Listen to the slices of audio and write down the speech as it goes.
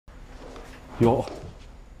哟，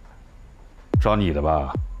找你的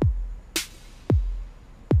吧？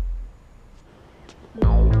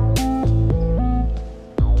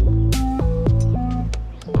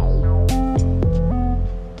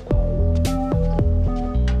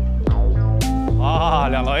啊，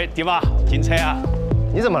兩女點啊？見車啊？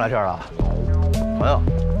你怎麼來這兒了？朋友，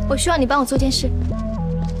我需要你幫我做件事。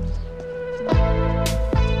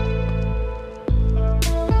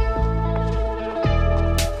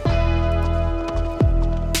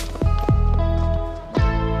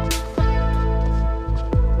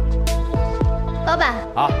 老板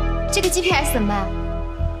啊，这个 GPS 怎么办？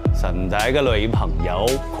神仔嘅女朋友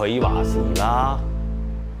佢話事啦。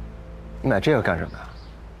你買這個幹什麼呀？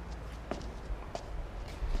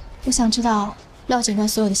我想知道廖警官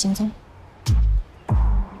所有的行蹤。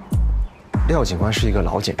廖警官是一個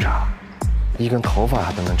老警察，一根頭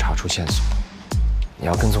髮都能查出線索。你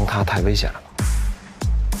要跟蹤他太危險了吧？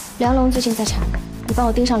梁龍最近在查，你幫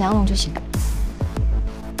我盯上梁龍就行。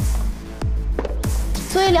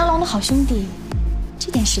作為梁龍的好兄弟。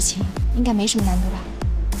 这件事情应该没什么难度吧？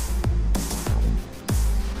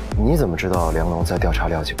你怎么知道梁龙在调查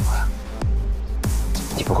廖警官？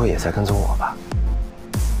你不会也在跟踪我吧？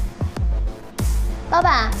老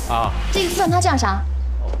板啊，这个算他账上。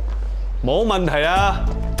冇問題啊。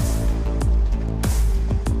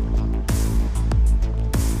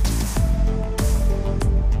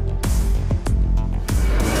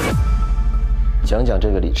講講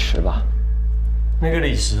這個李池吧。那個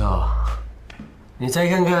李池啊。 你再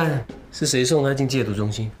看看是谁送他进戒毒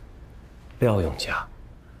中心？廖永嘉，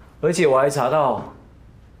而且我还查到，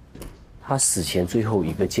他死前最后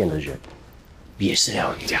一个见的人也是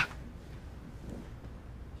廖永嘉。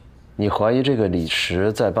你怀疑这个李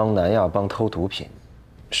池在帮南亚帮偷毒品，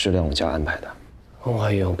是廖永嘉安排的？我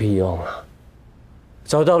还有屁用啊！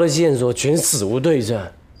找到的线索全死无对证。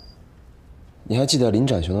你还记得林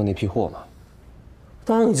展雄的那批货吗？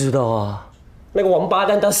当然知道啊。 那个王八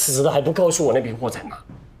蛋他死了还不告诉我那批货在哪？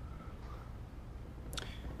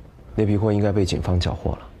那批货应该被警方缴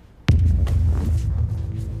获了。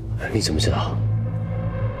你怎么知道？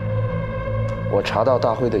我查到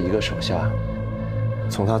大辉的一个手下，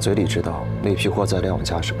从他嘴里知道那批货在廖永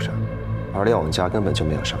嘉手上，而廖永嘉根本就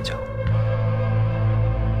没有上缴。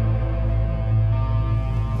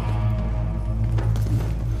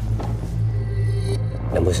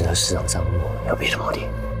难不成他市场账目有别的目的？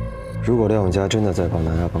 如果廖永嘉真的在帮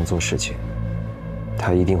南亚帮做事情，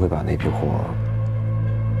他一定会把那批货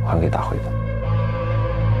还给大辉的。